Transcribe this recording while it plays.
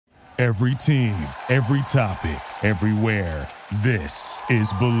Every team, every topic, everywhere. This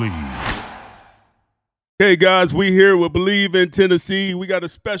is Bleav. Hey guys, we here with Bleav in Tennessee. We got a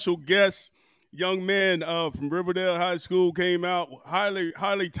special guest, young man from Riverdale High School, came out,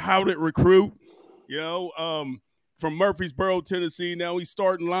 highly touted recruit, from Murfreesboro, Tennessee. Now he's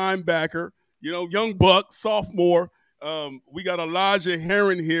starting linebacker, young buck, sophomore. We got Elijah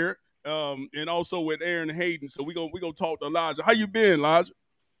Herron here, and also with Aaron Hayden. So we gonna talk to Elijah. How you been, Elijah?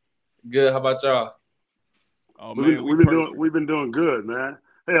 Good. How about y'all? Oh man, we've been doing good, man.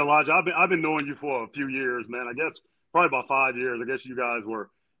 Hey Elijah, I've been knowing you for a few years, man. I guess probably about 5 years. I guess you guys were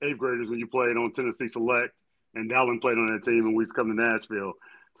eighth graders when you played on Tennessee Select, and Dallin played on that team, and we used to come to Nashville.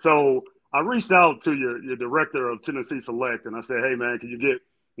 So I reached out to your director of Tennessee Select, and I said, hey man, can you get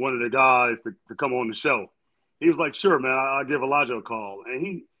one of the guys to come on the show? He was like, sure, man. I'll give Elijah a call,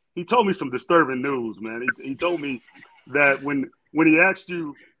 and he told me some disturbing news, man. He told me that when he asked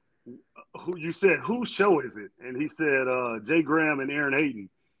you. You said, whose show is it? And he said, Jay Graham and Aaron Hayden.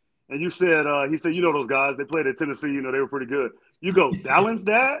 And you said, he said, those guys, they played at Tennessee, they were pretty good. You go, Dallin's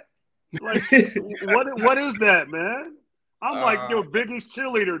dad? Like, what is that, man? I'm like your biggest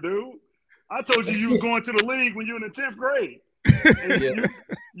cheerleader, dude. I told you was going to the league when you were in the 10th grade. And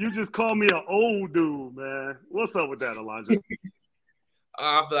you just called me an old dude, man. What's up with that, Elijah?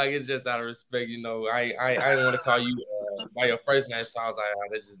 I feel like it's just out of respect, I didn't want to call you by your first name, so I was like,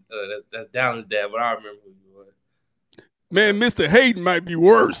 that's Dallin's dad, but I remember who you were. Man, Mr. Hayden might be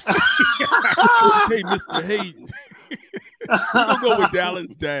worse. Hey, Mr. Hayden. We're gonna go with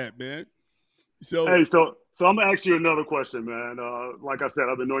Dallin's dad, man. So I'm gonna ask you another question, man. Like I said,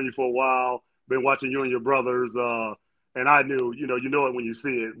 I've been knowing you for a while, been watching you and your brothers, and I knew, you know it when you see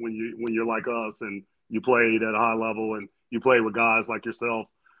it, when you're like us and you played at a high level and you played with guys like yourself.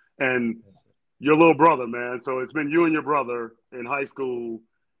 And your little brother, man. So it's been you and your brother in high school,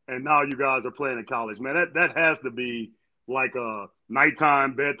 and now you guys are playing in college, man. That has to be like a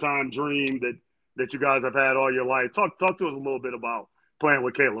nighttime, bedtime dream that you guys have had all your life. Talk to us a little bit about playing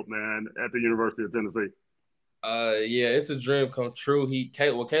with Caleb, man, at the University of Tennessee. Yeah, it's a dream come true.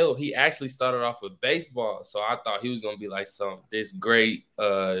 Caleb, he actually started off with baseball, so I thought he was gonna be like this great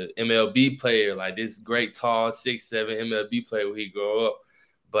MLB player, like this great tall 6'7" MLB player when he grow up.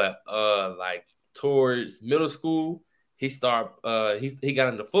 But like towards middle school, he got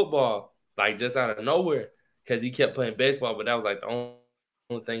into football like just out of nowhere because he kept playing baseball, but that was like the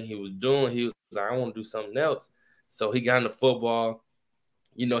only thing he was doing. He was like, I want to do something else, so he got into football.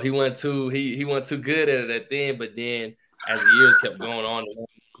 He wasn't too good at it then, but then as the years kept going on,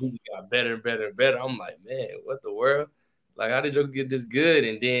 he just got better and better and better. I'm like, man, what the world? Like, how did you get this good?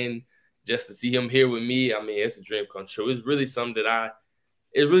 And then just to see him here with me, I mean, it's a dream come true. It's really something that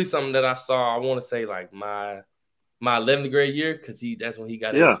I saw. I want to say like my 11th grade year, because that's when he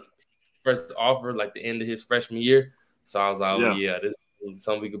got his first offer, like the end of his freshman year. So I was like, this is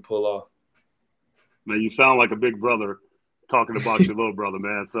something we could pull off. Man, you sound like a big brother talking about your little brother,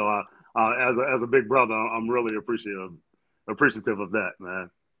 man. So as a big brother, I'm really appreciative of that, man.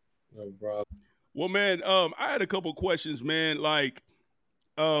 No problem. Well, man, I had a couple questions, man. Like,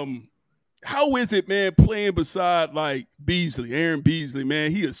 how is it, man, playing beside like Beasley, Aaron Beasley,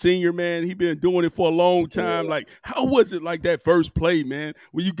 man? He a senior, man. He been doing it for a long time. Yeah. Like, how was it like that first play, man,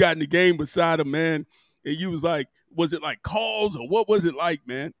 when you got in the game beside him, man? And you was like, was it like calls or what was it like,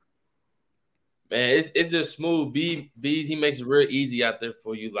 man? Man, it's just smooth. Bees, he makes it real easy out there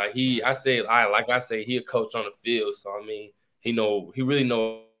for you. Like he a coach on the field. So I mean, he really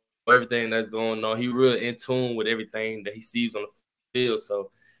knows everything that's going on. He real in tune with everything that he sees on the field.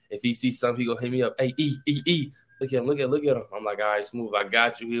 So if he sees something, he gonna hit me up. Hey, E. Look at him. I'm like, all right, smooth. I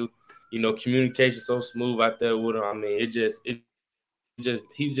got you. Communication so smooth out there with him. I mean, he just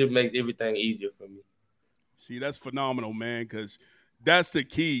makes everything easier for me. See, that's phenomenal, man, because that's the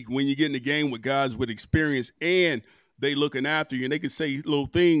key when you get in the game with guys with experience and they looking after you and they can say little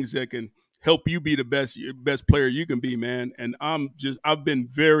things that can help you be the best player you can be, man. And I've been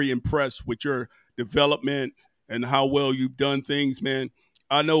very impressed with your development and how well you've done things, man.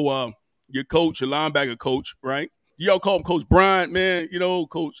 I know your coach, your linebacker coach, right? Y'all call him Coach Bryant, man.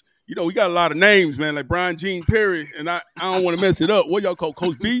 Coach, we got a lot of names, man, like Brian Jean Perry, and I don't want to mess it up. What y'all call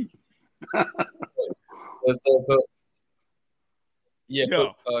Coach B? What's up, Coach? Yeah.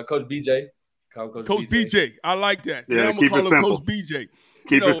 Coach BJ. Coach BJ. I like that. Yeah, I'm going to call him simple. Coach BJ.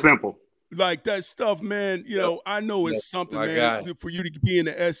 Keep it simple. Like that stuff, man, I know it's something, man, for you to be in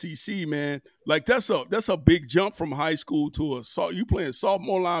the SEC, man. Like that's a big jump from high school to you playing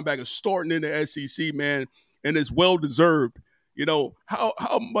sophomore linebacker, starting in the SEC, man, and it's well-deserved.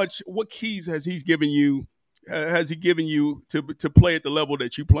 What keys has he given you has he given you to play at the level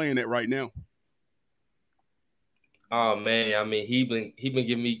that you're playing at right now? Oh man, I mean he been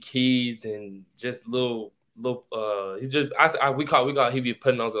giving me keys and just little he just we call he be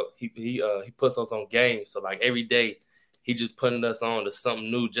putting us he puts us on games. So like every day he just putting us on to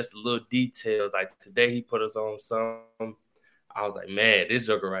something new, just little details. Like today he put us on some. I was like, man, this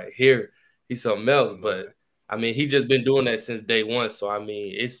joker right here, he's something else. But I mean, he just been doing that since day one. So I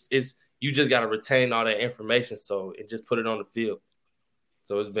mean, it's you just got to retain all that information, so and just put it on the field.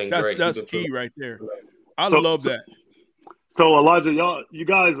 So it's been great. That's key right there. I love that. So Elijah, you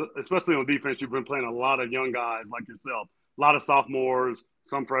guys, especially on defense, you've been playing a lot of young guys like yourself, a lot of sophomores,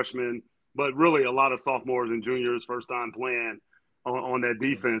 some freshmen, but really a lot of sophomores and juniors, first time playing on that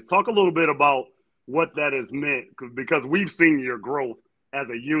defense. Talk a little bit about what that has meant, because we've seen your growth as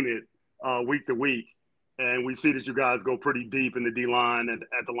a unit week to week, and we see that you guys go pretty deep in the D-line and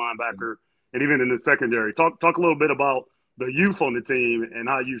at the linebacker and even in the secondary. Talk a little bit about the youth on the team and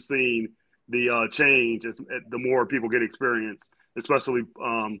how you've seen the change as the more people get experience, especially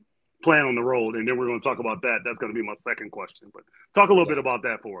playing on the road. And then we're going to talk about that. That's going to be my second question. But talk a little bit about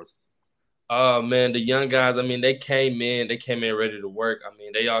that for us. Oh, man, the young guys, I mean, they came in ready to work. I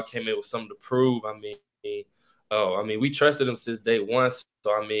mean, they all came in with something to prove. I mean, we trusted them since day one. So,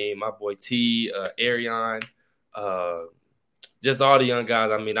 I mean, my boy T, Arion, just all the young guys.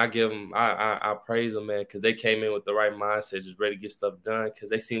 I mean, I give them, I praise them, man, because they came in with the right mindset, just ready to get stuff done. Because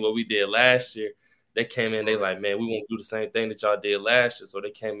they seen what we did last year. They came in, they like, man, we won't do the same thing that y'all did last year. So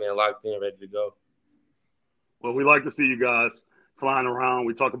they came in locked in, ready to go. Well, we like to see you guys flying around.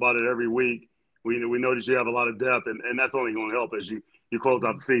 We talk about it every week. We know that you have a lot of depth, and that's only going to help as you close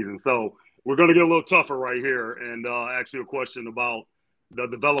out the season. So we're going to get a little tougher right here and ask you a question about the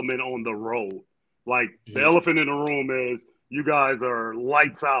development on the road. Like the elephant in the room is you guys are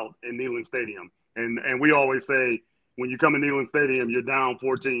lights out in Neyland Stadium. And we always say when you come in Neyland Stadium, you're down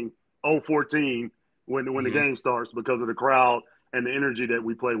 14 when the game starts because of the crowd and the energy that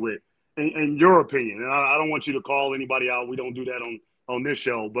we play with. In your opinion, and I don't want you to call anybody out. We don't do that on this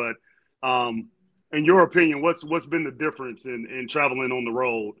show. But in your opinion, what's been the difference in traveling on the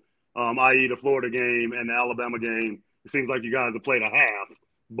road, i.e. the Florida game and the Alabama game? It seems like you guys have played a half,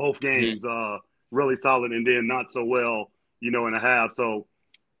 both games really solid and then not so well, in a half. So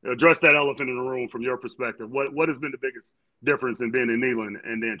address that elephant in the room from your perspective. What has been the biggest difference in being in Neyland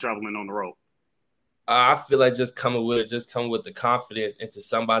and then traveling on the road? I feel like just coming with the confidence into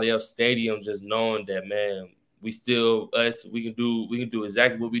somebody else's stadium, just knowing that, man, we can do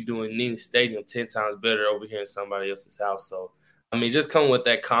exactly what we do in Neyland Stadium 10 times better over here in somebody else's house. So, I mean, just coming with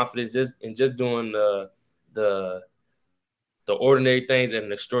that confidence just doing the ordinary things at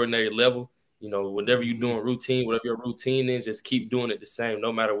an extraordinary level. Whatever you're doing routine, whatever your routine is, just keep doing it the same,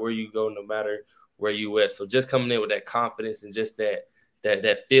 no matter where you go, no matter where you at. So just coming in with that confidence and just that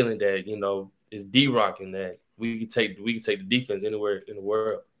feeling that, is D-Rock and that we can take the defense anywhere in the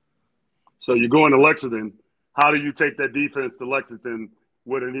world. So you're going to Lexington. How do you take that defense to Lexington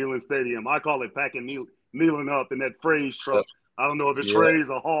with a Neyland Stadium? I call it packing Neyland up in that phrase truck. I don't know if it's Trey's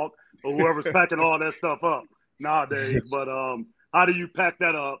or Hawk or whoever's packing all that stuff up nowadays. But how do you pack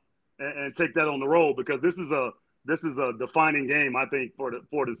that up and take that on the road? Because this is a defining game, I think, for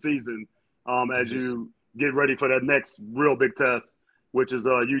the season as you get ready for that next real big test, which is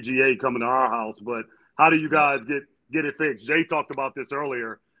UGA coming to our house. But how do you guys get it fixed? Jay talked about this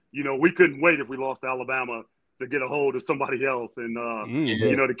earlier. We couldn't wait if we lost to Alabama to get a hold of somebody else. And,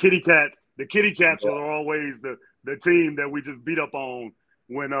 the Kitty Cats were always the team that we just beat up on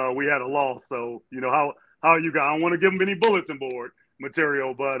when we had a loss. So, how are you guys? I don't want to give them any bulletin board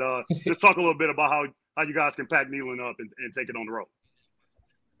material, but just talk a little bit about how you guys can pack Neyland up and take it on the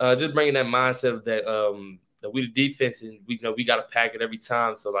road. Just bringing that mindset that we the defense and we got to pack it every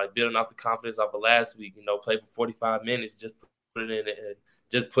time. So like building out the confidence off of last week, play for 45 minutes, just put it in and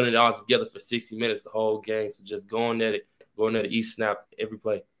just putting it all together for 60 minutes the whole game. So just going at it each snap, every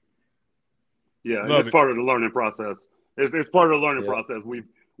play. Yeah, it's part of the learning process. It's part of the learning process.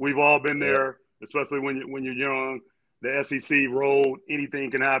 We've all been there, especially when you're young. The SEC road, anything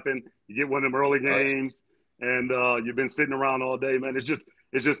can happen. You get one of them early games, and you've been sitting around all day, man. It's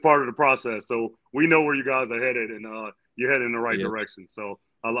just part of the process. So we know where you guys are headed, and you're headed in the right direction. So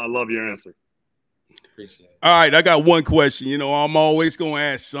I love your answer. Appreciate it. All right, I got one question. I'm always going to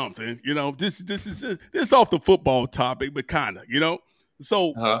ask something. This is off the football topic, but kind of,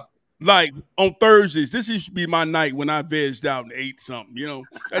 So, like on Thursdays, this used to be my night when I vegged out and ate something.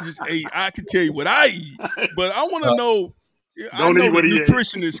 I just ate. I can tell you what I eat, but I want to know Yeah, I Don't know eat the what he ate.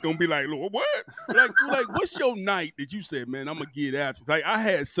 nutritionist gonna be like, "Lord, what? Like, what's your night that you said, man? I'm gonna get after." Like, I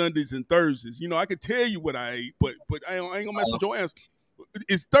had Sundays and Thursdays. I could tell you what I ate, but I ain't gonna mess with your answer.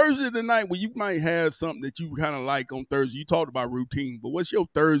 Is Thursday the night where you might have something that you kind of like on Thursday? You talked about routine, but what's your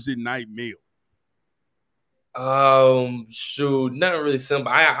Thursday night meal? Shoot, nothing really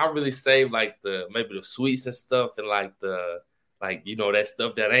simple. I really save like maybe the sweets and stuff, and like that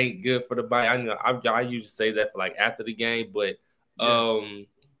stuff that ain't good for the body. I usually save that for like after the game, but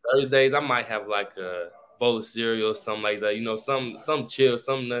Thursdays I might have like a bowl of cereal or something like that. Some chill,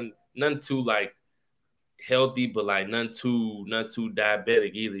 some none too like healthy, but like none too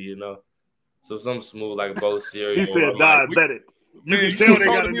diabetic either. So something smooth like a bowl of cereal. He said Or like diabetic. You Man, can you tell can't they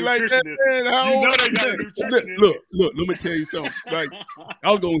talk got to a me like that, nutritionist. man. You know they got a nutritionist. Look, let me tell you something. Like,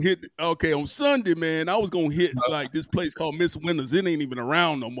 I was gonna hit on Sunday, man. I was gonna hit like this place called Miss Winters. It ain't even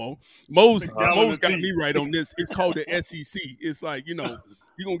around no more. Mo's got me right on this. It's called the SEC. It's like, you're gonna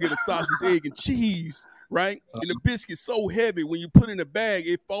get a sausage, egg, and cheese, right? And the biscuit's so heavy when you put it in a bag,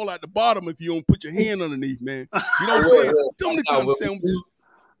 it fall out the bottom if you don't put your hand underneath, man. You know what I'm saying? Them the kind of sandwiches.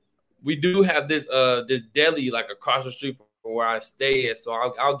 We do have this deli like across the street from where I stay at, so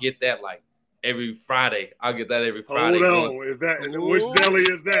I'll get that like every Friday. I'll get that every Friday. Hold on, is that which deli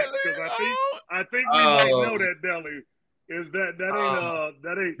is that? Because I think we might know that deli. Is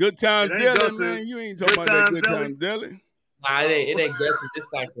that ain't Good Time Deli, Gus's. man? You ain't talking about that Good Time Deli. Nah, it ain't Gus's.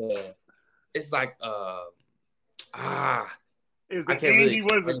 It's like Is I it can't Andy? really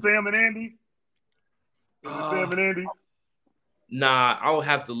Was it Sam and Andy's? Is it Sam and Andy's? Nah, I'll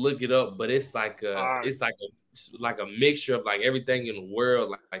have to look it up, but it's like a mixture of like everything in the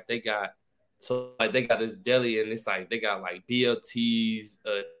world. Like they got this deli, and it's like they got like BLTs,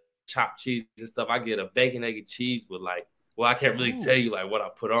 chopped cheese and stuff. I get a bacon, egg, and cheese with like. Well, I can't really tell you like what I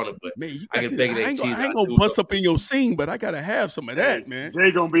put on it, but man, I get bacon, egg, cheese. I ain't gonna bust up in your scene, but I gotta have some of that, man.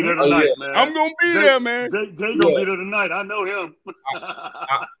 Jay gonna be there tonight, man. I'm gonna be there, man. Jay gonna be there tonight. I know him.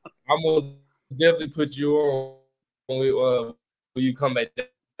 I most definitely put you on when you come back down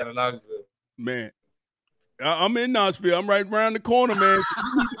to Knoxville. Man, I'm in Knoxville. I'm right around the corner, man.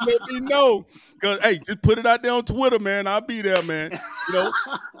 You need to let me know. Because, hey, just put it out there on Twitter, man. I'll be there, man.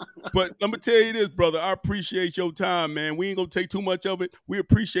 But let me tell you this, brother. I appreciate your time, man. We ain't going to take too much of it. We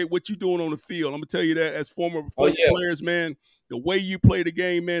appreciate what you're doing on the field. I'm going to tell you that as former players, man, the way you play the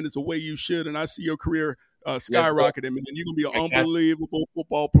game, man, is the way you should. And I see your career skyrocketing, man. You're going to be an unbelievable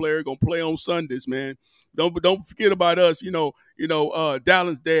football player. Going to play on Sundays, man. Don't forget about us,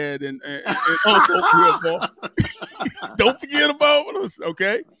 Dallin's dad and Uncle here, Don't forget about us,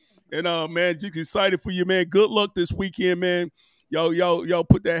 okay? And man, just excited for you, man. Good luck this weekend, man. Y'all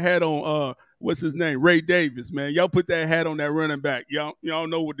put that hat on. What's his name? Ray Davis, man. Y'all put that hat on that running back. Y'all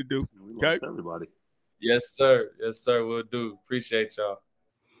know what to do. Okay, everybody. Yes, sir. We'll do. Appreciate y'all.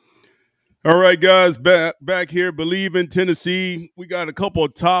 All right, guys, back here, Bleav in Tennessee. We got a couple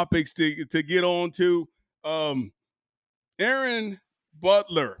of topics to get on to. Aaron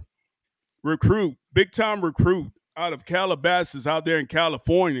Butler, big-time recruit out of Calabasas out there in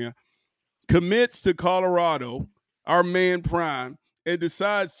California, commits to Colorado, our man Prime, and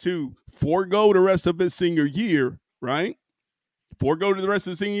decides to forego the rest of his senior year, right? Forego the rest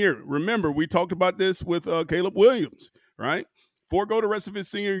of the senior year. Remember, we talked about this with Caleb Williams, right? Forego the rest of his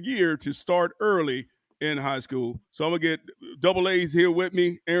senior year to start early in high school. So I'm gonna get double A's here with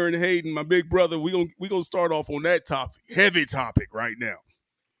me, Aaron Hayden, my big brother. We gonna start off on that topic, heavy topic right now.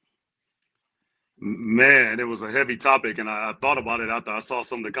 Man, it was a heavy topic, and I thought about it after I saw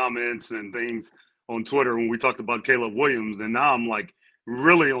some of the comments and things on Twitter when we talked about Caleb Williams, and now I'm like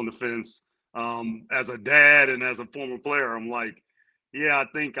really on the fence. As a dad and as a former player, I'm like, yeah, I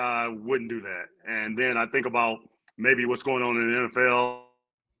think I wouldn't do that. And then I think about maybe what's going on in the NFL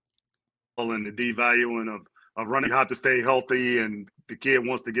and the devaluing of running. You have to stay healthy, and the kid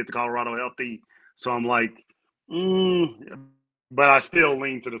wants to get to Colorado healthy. So I'm like, but I still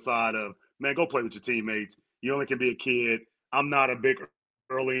lean to the side of, man, go play with your teammates. You only can be a kid. I'm not a big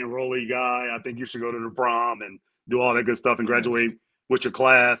early enrollee guy. I think you should go to the prom and do all that good stuff and graduate with your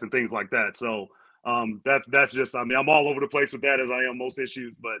class and things like that. So that's just, I mean, I'm all over the place with that as I am most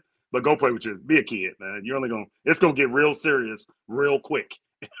issues, but go play with be a kid, man. It's going to get real serious real quick.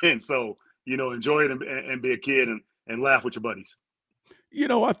 And so, enjoy it and be a kid and laugh with your buddies.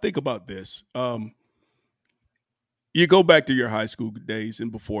 I think about this. You go back to your high school days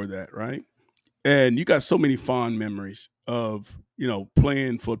and before that, right? And you got so many fond memories of,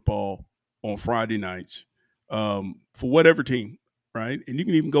 playing football on Friday nights for whatever team, right? And you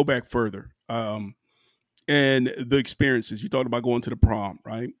can even go back further. And the experiences. You talked about going to the prom,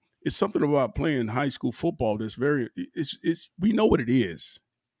 right? it's something about playing high school football that's it's we know what it is,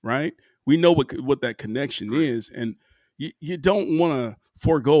 right? We know what that connection is, and you don't want to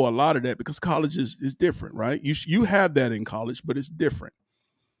forego a lot of that because college is different, right? You have that in college, but it's different.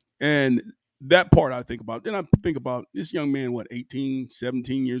 And that part I think about. Then I think about this young man, 18,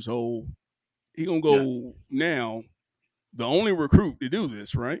 17 years old. He gonna go now, the only recruit to do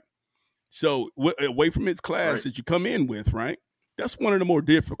this, right? So away from his class that you come in with, right? That's one of the more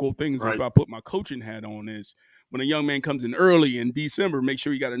difficult things. If I put my coaching hat on, is when a young man comes in early in December, make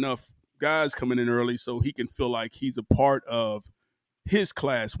sure you got enough guys coming in early so he can feel like he's a part of his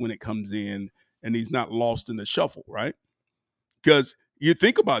class when it comes in and he's not lost in the shuffle, right? Because you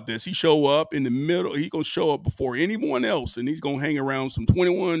think about this, he show up in the middle, he going to show up before anyone else, and he's going to hang around some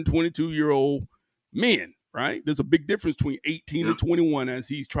 21, 22-year-old men, right? There's a big difference between 18 and 21 as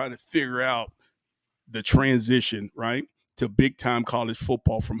he's trying to figure out the transition, right, to big-time college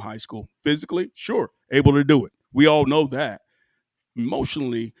football from high school. Physically, sure, able to do it. We all know that.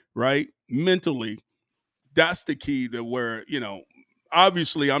 Emotionally, right, mentally, that's the key to where,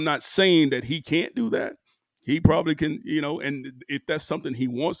 obviously I'm not saying that he can't do that. He probably can, and if that's something he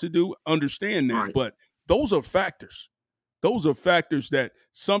wants to do, understand that. Right. But those are factors. Those are factors that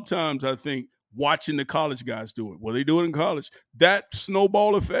sometimes I think watching the college guys do it. Well, they do it in college. That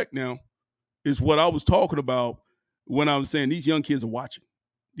snowball effect now is what I was talking about when I was saying these young kids are watching.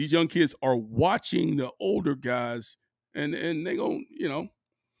 These young kids are watching the older guys, and they going to,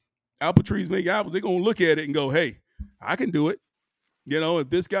 apple trees make apples. They're going to look at it and go, hey, I can do it. If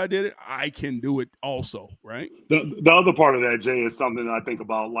this guy did it, I can do it also, right? The other part of that, Jay, is something that I think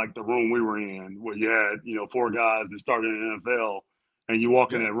about, like the room we were in, where you had, 4 guys that started in the NFL, and you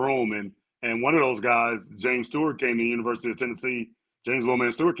walk in that room, and one of those guys, James Stewart, came to the University of Tennessee. James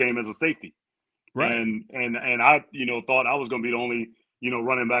Wilman Stewart came as a safety. Right. And I, thought I was going to be the only,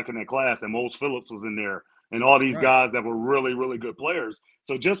 running back in that class, and Mose Phillips was in there, and all these guys that were really, really good players.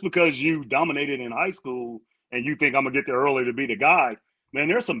 So just because you dominated in high school and you think I'm going to get there early to be the guy, man,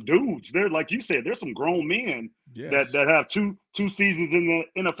 there's some dudes there, like you said, there's some grown men that have two seasons in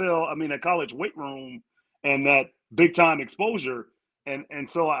the NFL, that college weight room, and that big time exposure. And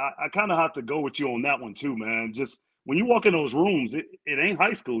so I kind of have to go with you on that one too, man. Just when you walk in those rooms, it ain't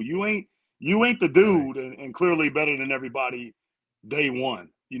high school. You ain't the dude and clearly better than everybody day one.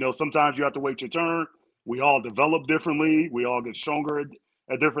 Sometimes you have to wait your turn. We all develop differently. We all get stronger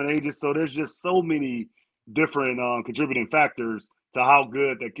at different ages. So there's just so many different contributing factors to how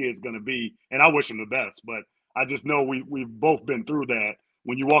good that kid's going to be. And I wish him the best, but I just know we've both been through that.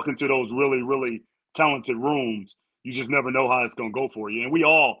 When you walk into those really, really talented rooms, you just never know how it's going to go for you. And we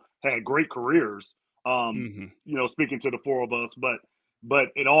all had great careers, speaking to the 4 of us, but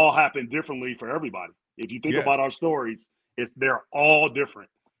it all happened differently for everybody. If you think about our stories, they're all different.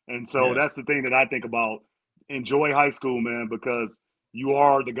 And so that's the thing that I think about. Enjoy high school, man, because you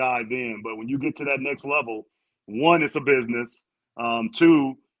are the guy then. But when you get to that next level, 1, it's a business.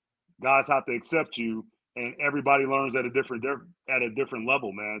 2, guys have to accept you, and everybody learns at a different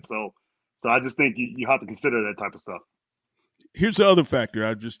level, man. So I just think you have to consider that type of stuff. Here's the other factor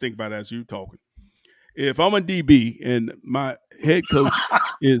I just think about as you're talking. If I'm a DB and my head coach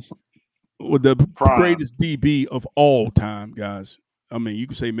is the greatest DB of all time, guys, you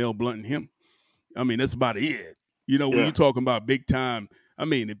can say Mel Blount and him. That's about it. When you're talking about big time,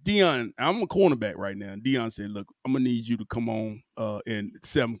 if Deion, I'm a cornerback right now, and Deion said, look, I'm going to need you to come on in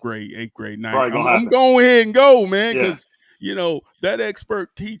 7th grade, 8th grade, 9th. I'm going ahead and go, man, because, that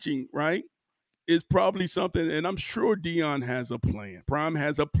expert teaching, right, is probably something, and I'm sure Deion has a plan. Prime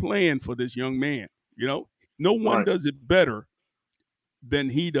has a plan for this young man. No one does it better than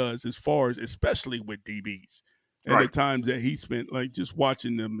he does as far as, especially with DBs. And the times that he spent, like just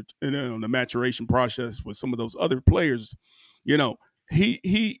watching them, the maturation process with some of those other players,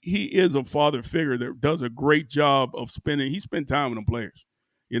 he is a father figure that does a great job of he spent time with them players.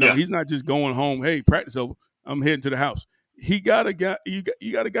 He's not just going home, hey, practice over, I'm heading to the house. He got a guy, you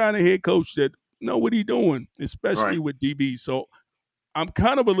got a guy in a head coach that know what he's doing, especially with DBs. So I'm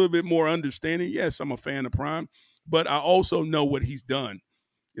kind of a little bit more understanding. Yes, I'm a fan of Prime, but I also know what he's done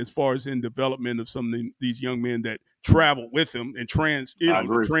as far as in development of some of these young men that travel with him and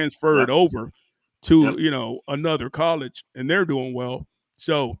transferred over to, another college, and they're doing well.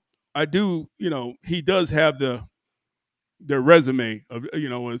 So I do, he does have the resume of,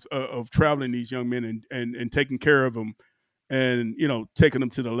 of traveling these young men and taking care of them and, taking them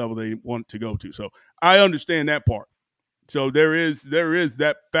to the level they want to go to. So I understand that part. So there is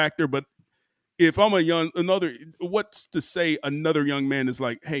that factor, but if I'm what's to say another young man is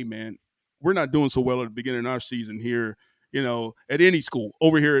like, hey man, we're not doing so well at the beginning of our season here. at any school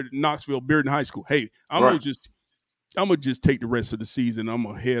over here at Knoxville, Bearden High School. Hey, I'm gonna just take the rest of the season. I'm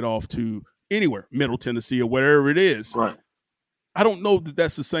gonna head off to anywhere, Middle Tennessee or whatever it is. Right. I don't know that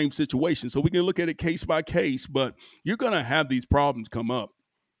that's the same situation. So we can look at it case by case, but you're gonna have these problems come up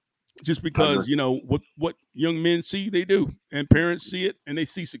just because what young men see, they do, and parents see it and they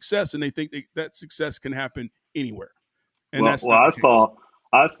see success and they think that success can happen anywhere. And that's not the case.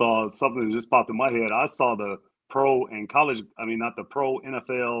 I saw something that just popped in my head. I saw the pro and college, not the pro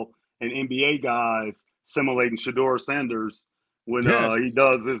NFL and NBA guys simulating Shedeur Sanders when he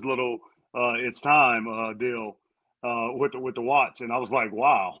does his little it's time deal with the watch. And I was like,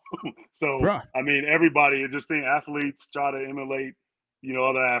 wow. So, right. Everybody, just think athletes try to emulate,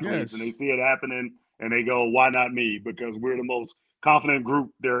 other athletes, and they see it happening and they go, why not me? Because we're the most confident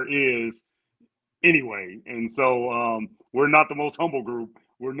group there is anyway. And so we're not the most humble group.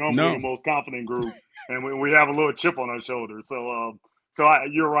 We're normally the most confident group, and we have a little chip on our shoulder. So,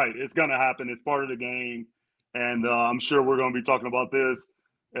 you're right. It's going to happen. It's part of the game, and I'm sure we're going to be talking about this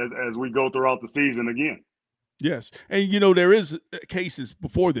as we go throughout the season again. Yes, and there is cases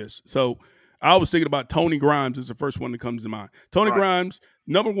before this. So I was thinking about Tony Grimes is the first one that comes to mind. Tony Grimes,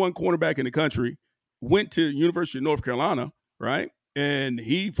 number 1 cornerback in the country, went to University of North Carolina, right? And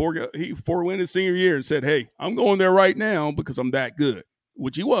he forewent his senior year and said, hey, I'm going there right now because I'm that good,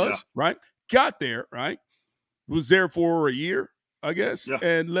 which he was, right? Got there, right? Was there for a year, I guess,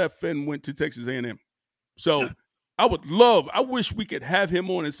 and left and went to Texas A&M. So I wish we could have him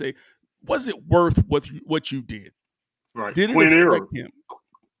on and say, was it worth what you did? Right. Did it affect him?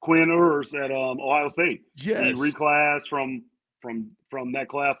 Quinn Ewers at Ohio State. Yes. He reclassed from that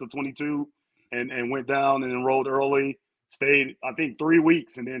class of 22 and went down and enrolled early. Stayed, I think, 3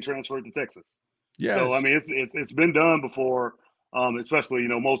 weeks and then transferred to Texas. Yes. So it's been done before, especially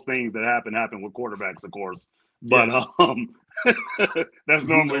most things that happen with quarterbacks, of course. But that's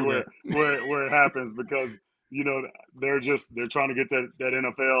normally where it happens because they're trying to get that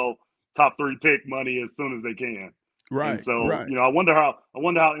NFL top 3 pick money as soon as they can. Right. And so I wonder how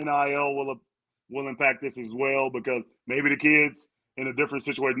NIL will impact this as well, because maybe the kids in a different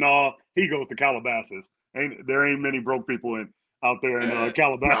situation. No, he goes to Calabasas. There ain't many broke people out there in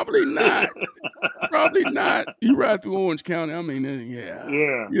Calabasas. Probably not. You ride through Orange County. Yeah.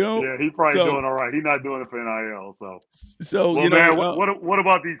 He probably doing all right. He's not doing it for NIL. So man, what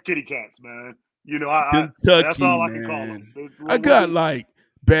about these kitty cats, man? Kentucky, that's all I can call them. I got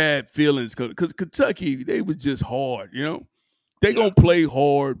bad feelings because Kentucky, they was just hard. They gonna play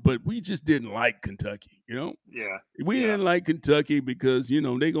hard, but we just didn't like Kentucky. We didn't like Kentucky because they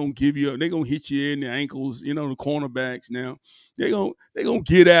gonna they gonna hit you in the ankles. The cornerbacks now they gonna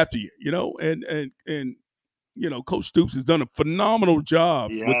get after you. And Coach Stoops has done a phenomenal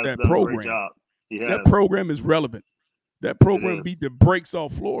job with that program. That program is relevant. That program beat the brakes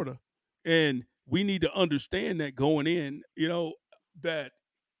off Florida, and we need to understand that going in.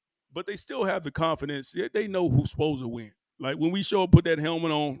 But they still have the confidence. They know who's supposed to win. Like when we show up, put that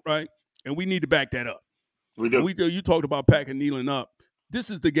helmet on, right? And we need to back that up. We do. You talked about packing kneeling up. This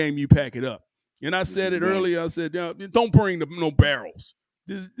is the game you pack it up. And I said it earlier. I said, don't bring no barrels.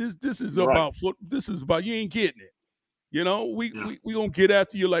 This is about foot. This is about you ain't getting it. We gonna get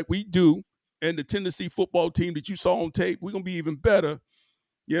after you like we do. And the Tennessee football team that you saw on tape, we're gonna be even better.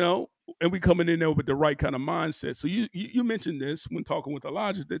 And we coming in there with the right kind of mindset. So you mentioned this when talking with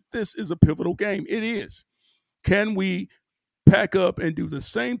Elijah that this is a pivotal game. It is. Can we pack up and do the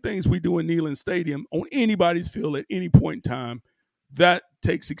same things we do in Neyland Stadium on anybody's field at any point in time? That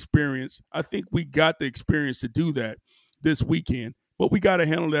takes experience. I think we got the experience to do that this weekend, but we got to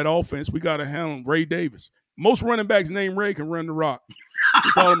handle that offense. We got to handle Ray Davis. Most running backs named Ray can run the rock.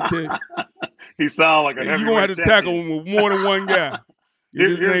 That's all I'm telling you. He sounds like a heavyweight. You're going to have to tackle him with more than one guy.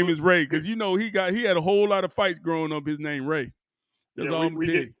 His name is Ray, because he had a whole lot of fights growing up. His name Ray. That's all I'm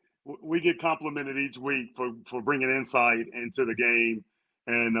telling you. We get complimented each week for bringing insight into the game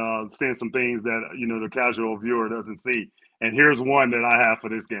and seeing some things that the casual viewer doesn't see. And here's one that I have for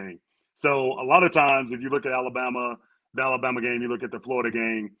this game. So a lot of times, if you look at the Alabama game, you look at the Florida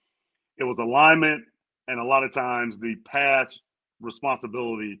game, it was alignment, and a lot of times the pass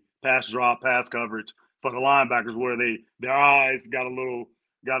responsibility, pass drop, pass coverage for the linebackers, where their eyes got a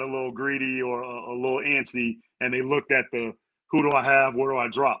little greedy or a little antsy, and they looked at the who do I have, where do I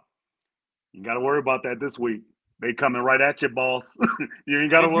drop. You got to worry about that this week. They coming right at you, boss. You ain't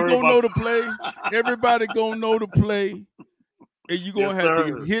got to worry about. You gonna know the play. Everybody gonna know the play, and you gonna have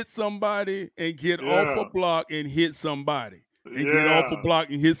to hit somebody and get off a block and hit somebody, and get off a block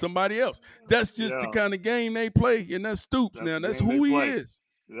and hit somebody else. That's just the kind of game they play, and that's Stoops. Now that's who he is.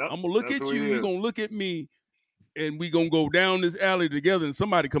 Yep. I'm gonna look at you. You're gonna look at me, and we gonna go down this alley together, and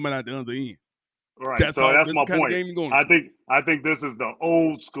somebody coming out the other end. Right. That's my kind point. Of game you're going I think this is the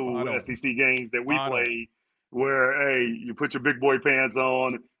old school SEC games that we Spot played, where hey, you put your big boy pants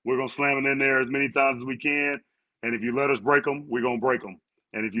on. We're gonna slam it in there as many times as we can, and if you let us break them, we're gonna break them.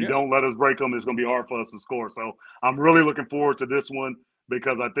 And if you don't let us break them, it's gonna be hard for us to score. So I'm really looking forward to this one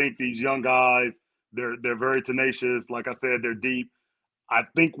because I think these young guys, they're very tenacious. Like I said, they're deep. I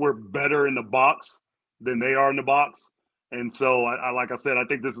think we're better in the box than they are in the box. And so, like I said, I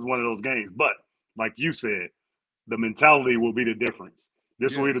think this is one of those games. But like you said, the mentality will be the difference.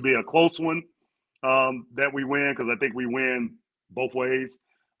 This will either be a close one that we win, because I think we win both ways,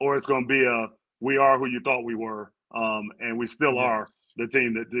 or it's going to be we are who you thought we were, and we still are the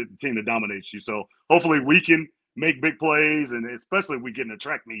team that dominates you. So hopefully we can make big plays, and especially if we get in a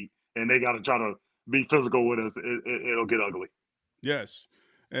track meet and they got to try to be physical with us, it'll get ugly. Yes.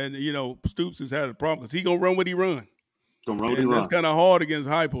 And, Stoops has had a problem because he's going to run what he run. And that's kind of hard against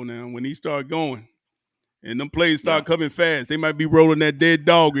Hypo now when he start going. And them plays start coming fast. They might be rolling that dead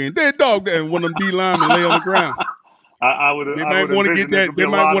dog in. Dead dog there, and one of them D linemen lay on the ground. They might want to get that. They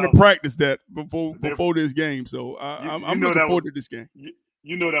might want to practice that before this game. So I'm looking forward to this game.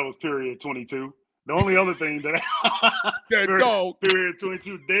 You know that was period 22. The only other thing that dead dog. Period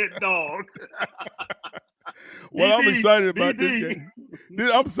 22. Dead dog. Well, I'm excited about this game.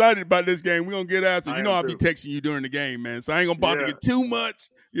 I'm excited about this game. We're gonna get after. I'll be texting you during the game, man. So I ain't gonna bother you too much,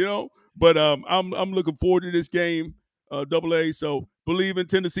 But I'm looking forward to this game, AA. So Bleav in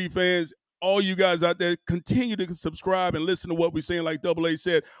Tennessee fans, all you guys out there, continue to subscribe and listen to what we're saying. Like AA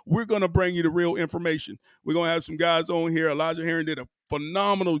said, we're gonna bring you the real information. We're gonna have some guys on here. Elijah Herring did a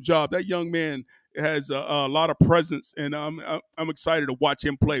phenomenal job. That young man has a lot of presence, and I'm excited to watch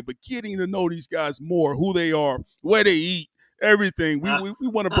him play. But getting to know these guys more, who they are, where they eat, everything, we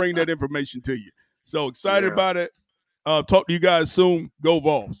want to bring that information to you. So excited about it. Talk to you guys soon. Go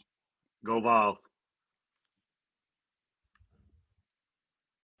Vols. Go Vols.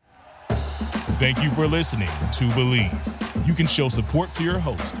 Thank you for listening to Bleav. You can show support to your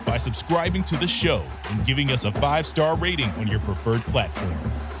host by subscribing to the show and giving us a 5-star rating on your preferred platform.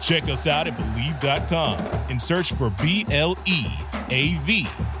 Check us out at Bleav.com and search for BLEAV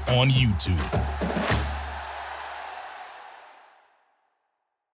on YouTube.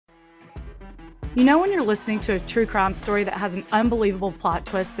 When you're listening to a true crime story that has an unbelievable plot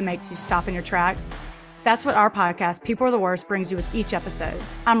twist that makes you stop in your tracks? That's what our podcast, People Are the Worst, brings you with each episode.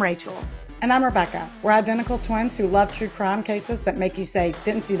 I'm Rachel. And I'm Rebecca. We're identical twins who love true crime cases that make you say,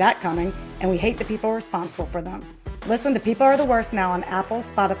 didn't see that coming, and we hate the people responsible for them. Listen to People Are the Worst now on Apple,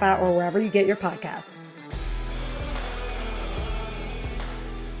 Spotify, or wherever you get your podcasts.